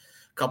him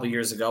a couple of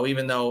years ago,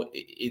 even though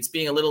it's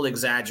being a little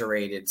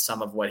exaggerated,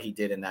 some of what he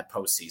did in that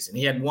postseason.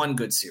 He had one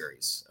good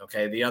series,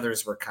 okay? The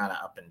others were kind of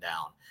up and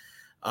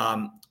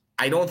down.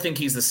 I don't think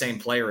he's the same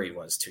player he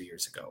was 2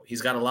 years ago.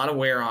 He's got a lot of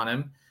wear on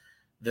him.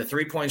 The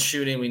three-point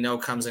shooting we know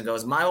comes and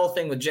goes. My whole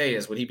thing with Jay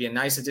is, would he be a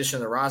nice addition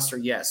to the roster?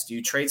 Yes. Do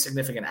you trade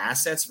significant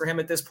assets for him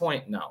at this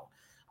point? No.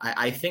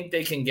 I think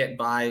they can get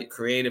by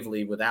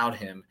creatively without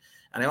him.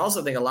 And I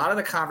also think a lot of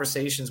the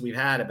conversations we've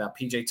had about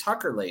PJ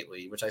Tucker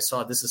lately, which I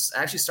saw, this is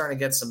actually starting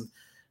to get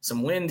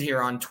some wind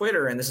here on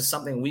Twitter, and this is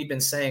something we've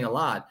been saying a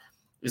lot,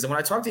 is that when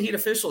I talked to Heat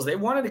officials, they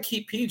wanted to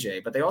keep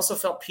PJ, but they also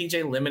felt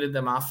PJ limited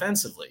them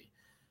offensively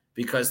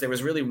because there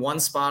was really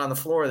one spot on the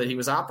floor that he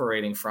was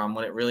operating from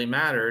when it really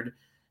mattered.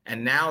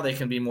 And now they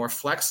can be more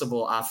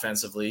flexible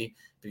offensively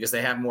because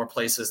they have more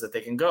places that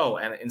they can go.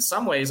 And in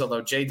some ways,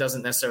 although Jay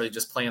doesn't necessarily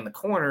just play in the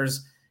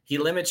corners, he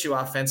limits you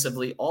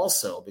offensively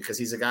also because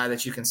he's a guy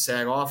that you can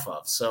sag off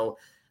of. So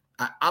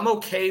I'm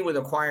okay with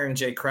acquiring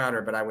Jay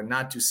Crowder, but I would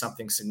not do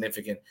something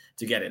significant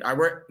to get it.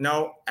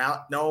 No,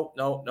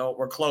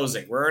 we're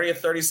closing. We're already at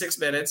 36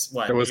 minutes.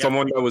 What? There was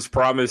someone that was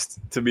promised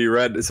to be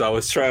read, so I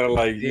was trying to,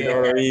 like, you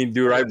know what I mean,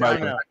 do right by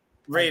them.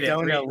 Read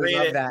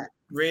it.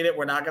 Read it.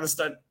 We're not going to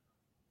start.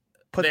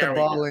 Put the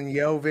ball in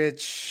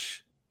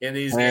Jovic. In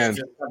these games.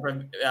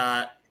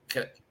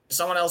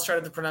 Someone else try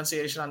the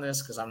pronunciation on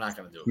this? Because I'm not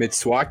going to do it.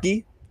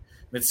 Mitswaki.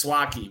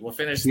 We'll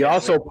finish. He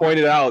also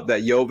pointed out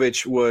that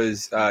Jovic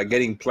was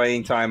getting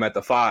playing time at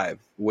the 5,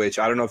 which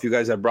I don't know if you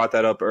guys have brought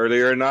that up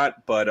earlier or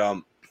not, but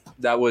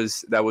that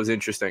was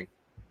interesting.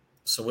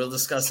 So we'll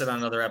discuss it on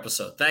another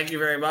episode. Thank you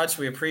very much.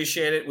 We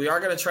appreciate it. We are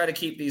going to try to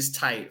keep these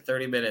tight,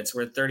 30 minutes.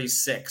 We're at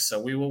 36,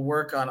 so we will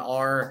work on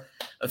our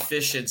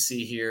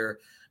efficiency here.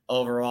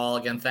 Overall,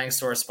 again, thanks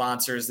to our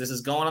sponsors. This is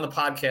going on the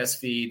podcast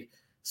feed.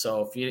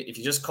 So if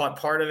you just caught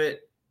part of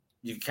it,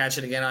 you can catch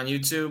it again on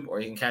YouTube, or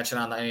you can catch it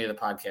on any of the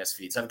podcast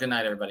feeds. Have a good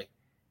night, everybody.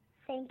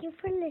 Thank you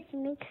for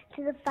listening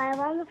to the 5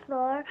 on the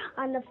Floor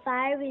on the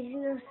 5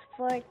 Regional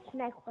Sports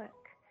Network.